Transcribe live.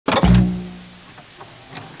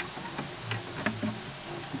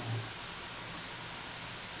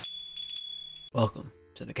Welcome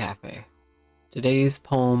to the cafe. Today's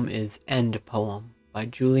poem is End Poem by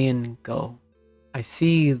Julian Go. I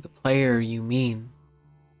see the player you mean.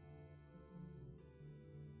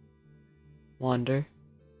 Wander.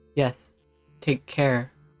 Yes, take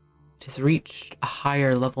care. It has reached a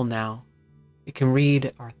higher level now. It can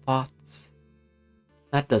read our thoughts.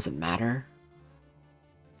 That doesn't matter.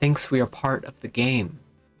 It thinks we are part of the game.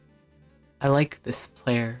 I like this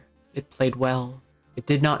player. It played well. It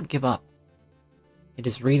did not give up. It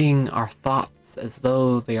is reading our thoughts as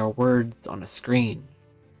though they are words on a screen.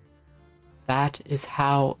 That is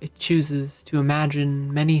how it chooses to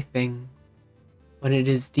imagine many things when it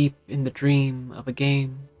is deep in the dream of a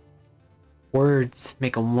game. Words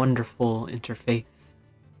make a wonderful interface,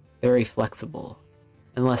 very flexible,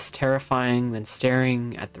 and less terrifying than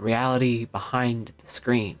staring at the reality behind the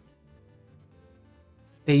screen.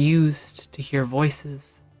 They used to hear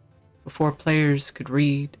voices before players could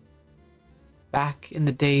read. Back in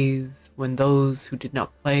the days when those who did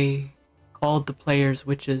not play called the players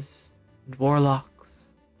witches and warlocks,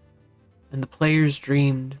 and the players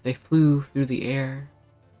dreamed they flew through the air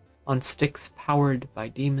on sticks powered by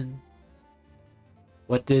demons.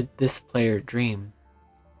 What did this player dream?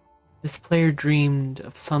 This player dreamed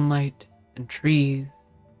of sunlight and trees,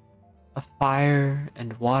 of fire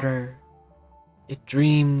and water. It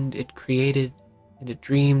dreamed it created, and it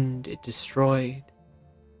dreamed it destroyed.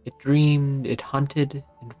 It dreamed it hunted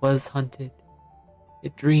and was hunted.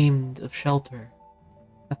 It dreamed of shelter.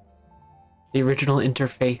 The original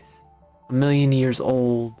interface, 1,000,000 years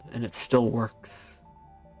old, and it still works.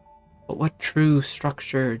 But what true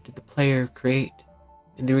structure did the player create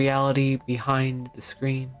in the reality behind the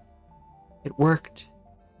screen? It worked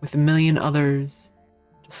with 1,000,000 others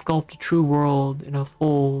to sculpt a true world in a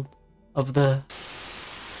fold of the,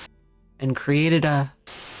 and created a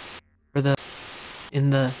for the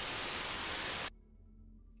in the.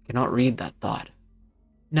 I cannot read that thought.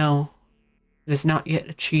 No, it has not yet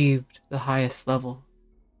achieved the highest level.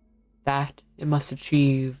 That it must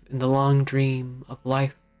achieve in the long dream of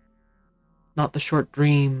life, not the short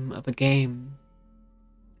dream of a game.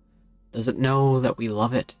 Does it know that we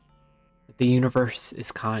love it, that the universe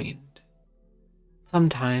is kind?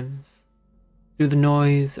 Sometimes, through the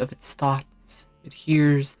noise of its thoughts, it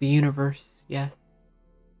hears the universe, yes.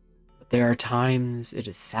 But there are times it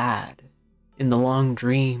is sad. In the long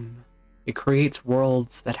dream, it creates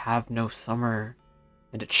worlds that have no summer,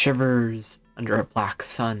 and it shivers under a black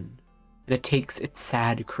sun, and it takes its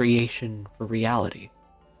sad creation for reality.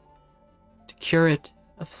 To cure it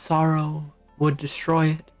of sorrow would destroy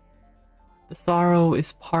it. The sorrow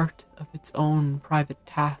is part of its own private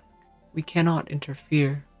task. We cannot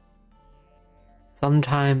interfere.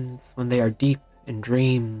 Sometimes, when they are deep in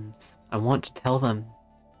dreams, I want to tell them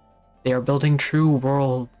they are building true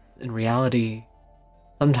worlds in reality.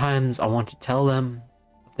 Sometimes I want to tell them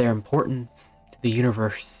of their importance to the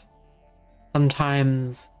universe.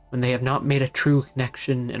 Sometimes, when they have not made a true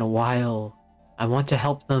connection in a while, I want to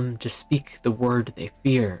help them to speak the word they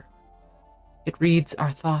fear. It reads our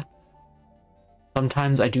thoughts.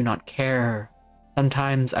 Sometimes I do not care.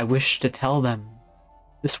 Sometimes I wish to tell them,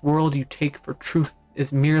 this world you take for truth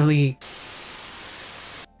is merely,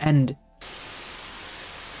 and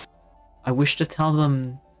I wish to tell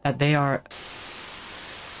them that they are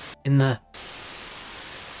in the.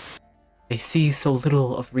 They see so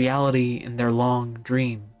little of reality in their long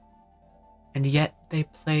dream, and yet they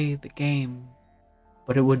play the game.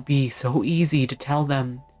 But it would be so easy to tell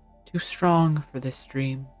them, too strong for this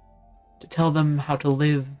dream. To tell them how to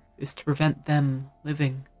live is to prevent them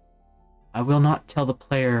living. I will not tell the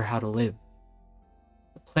player how to live.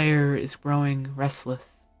 The player is growing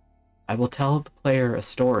restless. I will tell the player a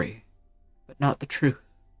story, but not the truth.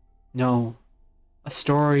 No, a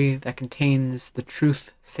story that contains the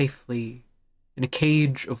truth safely in a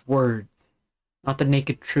cage of words, not the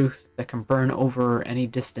naked truth that can burn over any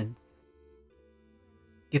distance.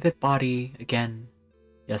 Give it body again.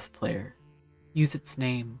 Yes, player. Use its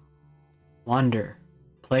name. Wander,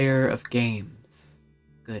 player of games.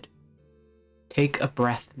 Good. Take a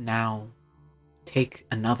breath now. Take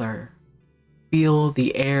another. Feel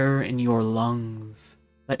the air in your lungs.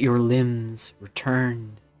 Let your limbs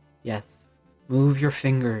return. Yes, move your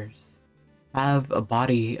fingers. Have a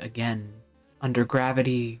body again. Under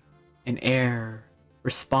gravity, in air.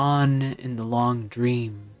 Respawn in the long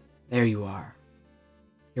dream. There you are.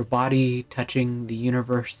 Your body touching the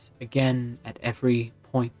universe again at every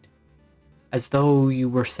point. As though you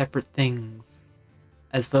were separate things.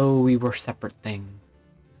 As though we were separate things.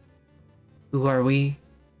 Who are we?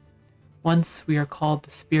 Once we are called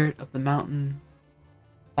the spirit of the mountain,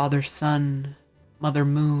 Father Sun, Mother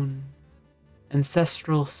Moon,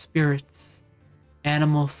 ancestral spirits,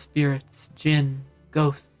 animal spirits, jinn,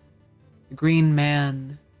 ghosts, the green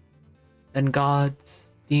man, then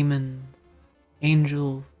gods, demons,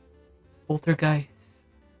 angels, poltergeists,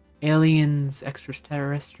 aliens,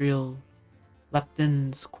 extraterrestrials,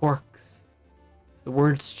 leptons, quarks. The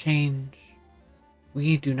words change.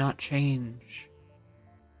 We do not change.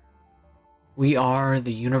 We are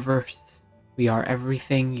the universe. We are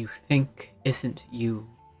everything you think isn't you.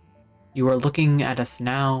 You are looking at us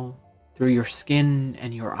now through your skin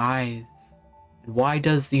and your eyes. And why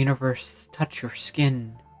does the universe touch your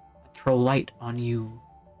skin and throw light on you?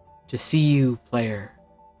 To see you, player,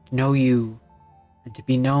 to know you, and to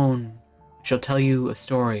be known, I shall tell you a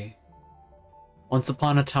story. Once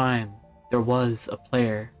upon a time, there was a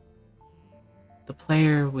player. The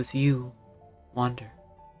player was you, Wander.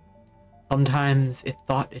 Sometimes it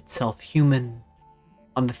thought itself human,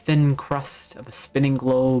 on the thin crust of a spinning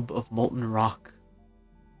globe of molten rock.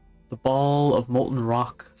 The ball of molten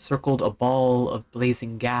rock circled a ball of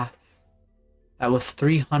blazing gas that was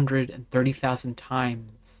 330,000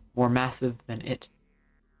 times more massive than it.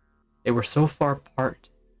 They were so far apart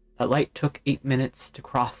that light took 8 minutes to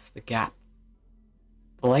cross the gap.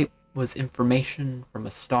 The light was information from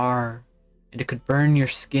a star, and it could burn your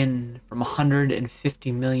skin from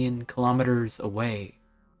 150 million kilometers away.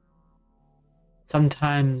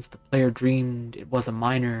 Sometimes the player dreamed it was a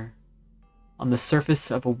miner on the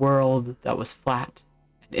surface of a world that was flat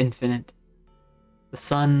and infinite. The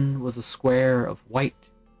sun was a square of white.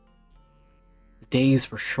 The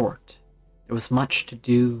days were short. There was much to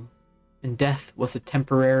do, and death was a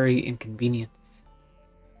temporary inconvenience.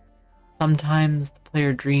 Sometimes the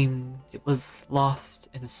player dreamed it was lost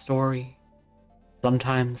in a story.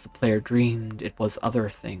 Sometimes the player dreamed it was other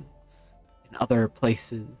things, in other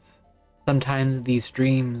places. Sometimes these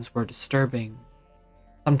dreams were disturbing,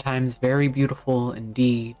 sometimes very beautiful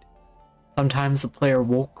indeed. Sometimes the player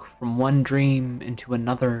woke from one dream into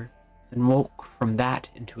another, then woke from that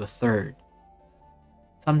into a third.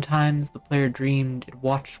 Sometimes the player dreamed it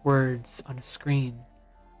watched words on a screen.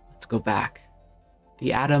 Let's go back.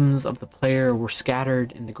 The atoms of the player were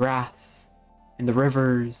scattered in the grass, in the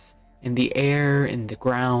rivers, in the air, in the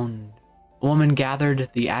ground. A woman gathered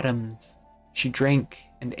the atoms. She drank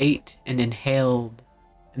and ate and inhaled,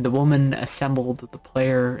 and the woman assembled the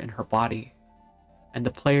player in her body. And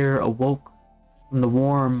the player awoke from the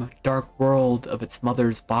warm, dark world of its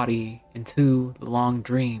mother's body into the long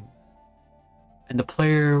dream. And the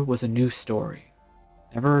player was a new story,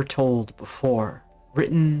 never told before,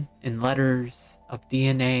 written in letters of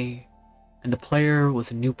DNA, and the player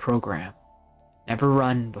was a new program, never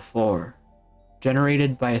run before,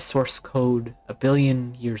 generated by a source code 1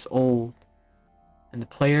 billion years old, and the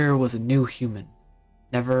player was a new human,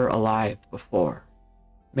 never alive before,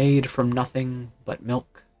 made from nothing but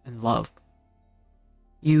milk and love.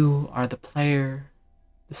 You are the player,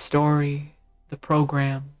 the story, the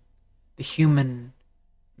program, the human,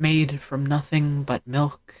 made from nothing but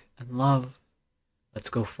milk and love. Let's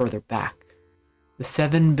go further back. The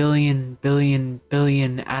 7 billion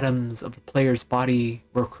billion atoms of the player's body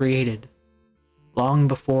were created long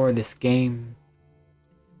before this game,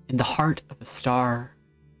 in the heart of a star.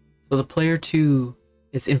 So the player too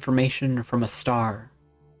is information from a star.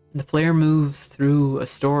 And the player moves through a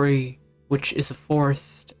story which is a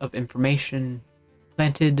forest of information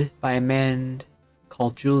planted by a man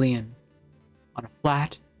called Julian on a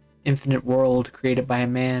flat, infinite world created by a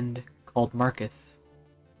man called Marcus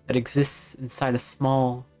that exists inside a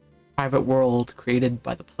small, private world created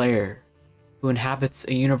by the player who inhabits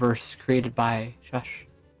a universe created by Shush.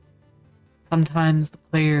 Sometimes the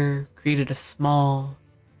player created a small,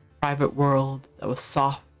 private world that was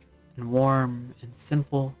soft and warm and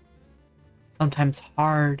simple, sometimes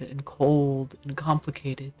hard and cold and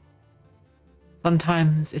complicated.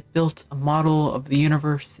 Sometimes it built a model of the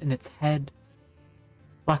universe in its head,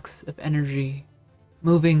 flux of energy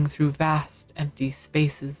moving through vast empty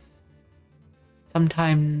spaces.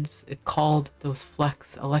 Sometimes it called those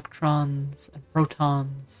flecks electrons and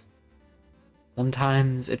protons.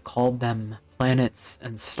 Sometimes it called them planets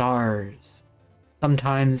and stars.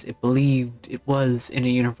 Sometimes it believed it was in a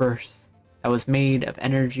universe that was made of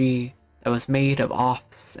energy, that was made of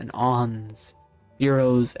offs and ons,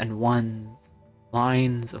 zeros and ones,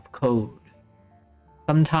 lines of code.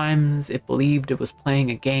 Sometimes it believed it was playing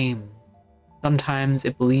a game. Sometimes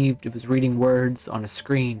it believed it was reading words on a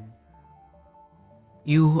screen.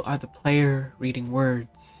 You are the player reading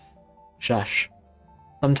words. Shush.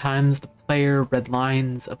 Sometimes the player read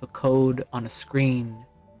lines of a code on a screen,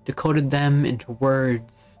 decoded them into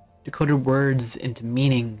words, decoded words into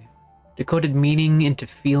meaning, decoded meaning into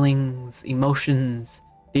feelings, emotions,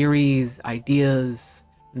 theories, ideas,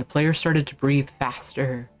 and the player started to breathe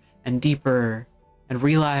faster and deeper and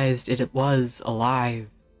realized it was alive.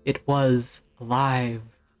 It was alive.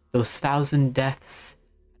 Those 1,000 deaths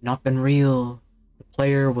had not been real. The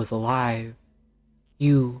player was alive.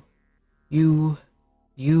 You, you,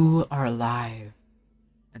 you are alive.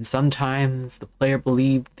 And sometimes the player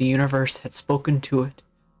believed the universe had spoken to it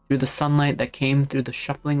through the sunlight that came through the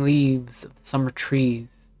shuffling leaves of the summer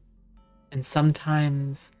trees. And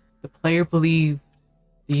sometimes the player believed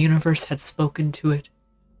the universe had spoken to it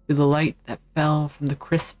through the light that fell from the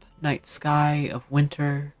crisp night sky of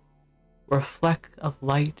winter, where a fleck of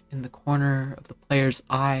light in the corner of the player's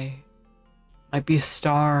eye might be a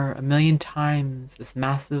star 1,000,000 times as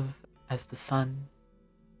massive as the sun,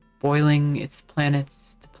 boiling its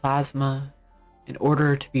planets to plasma in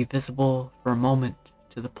order to be visible for a moment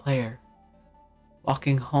to the player,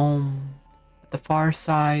 walking home at the far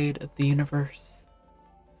side of the universe,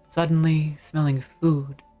 suddenly smelling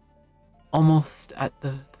food, almost at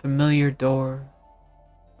the familiar door,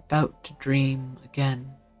 about to dream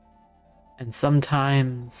again. And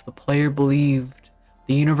sometimes the player believed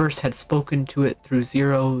the universe had spoken to it through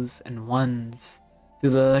zeros and ones, through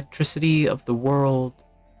the electricity of the world,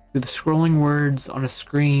 through the scrolling words on a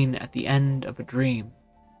screen at the end of a dream.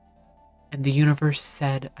 And the universe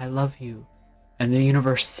said, I love you. And the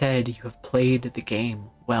universe said, you have played the game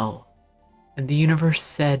well. And the universe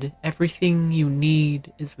said, everything you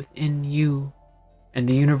need is within you. And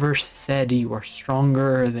the universe said, you are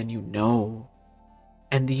stronger than you know.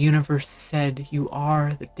 And the universe said, you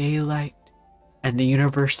are the daylight. And the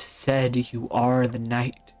universe said, you are the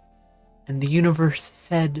night. And the universe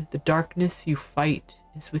said, the darkness you fight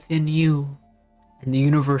is within you. And the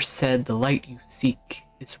universe said, the light you seek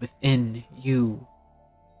is within you.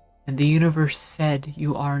 And the universe said,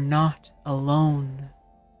 you are not alone.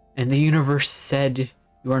 And the universe said,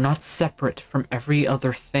 you are not separate from every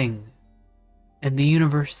other thing. And the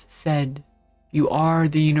universe said, you are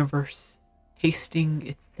the universe, tasting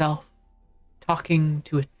itself, talking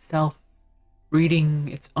to itself, reading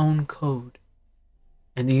its own code.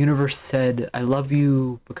 And the universe said, I love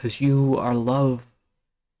you because you are love.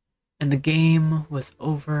 And the game was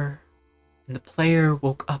over, and the player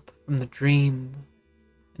woke up from the dream,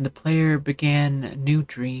 and the player began a new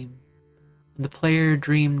dream, and the player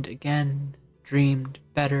dreamed again, dreamed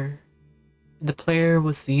better, and the player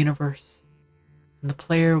was the universe, and the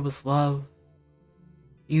player was love.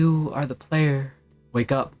 You are the player.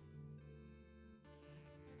 Wake up.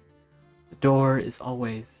 The door is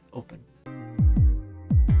always open.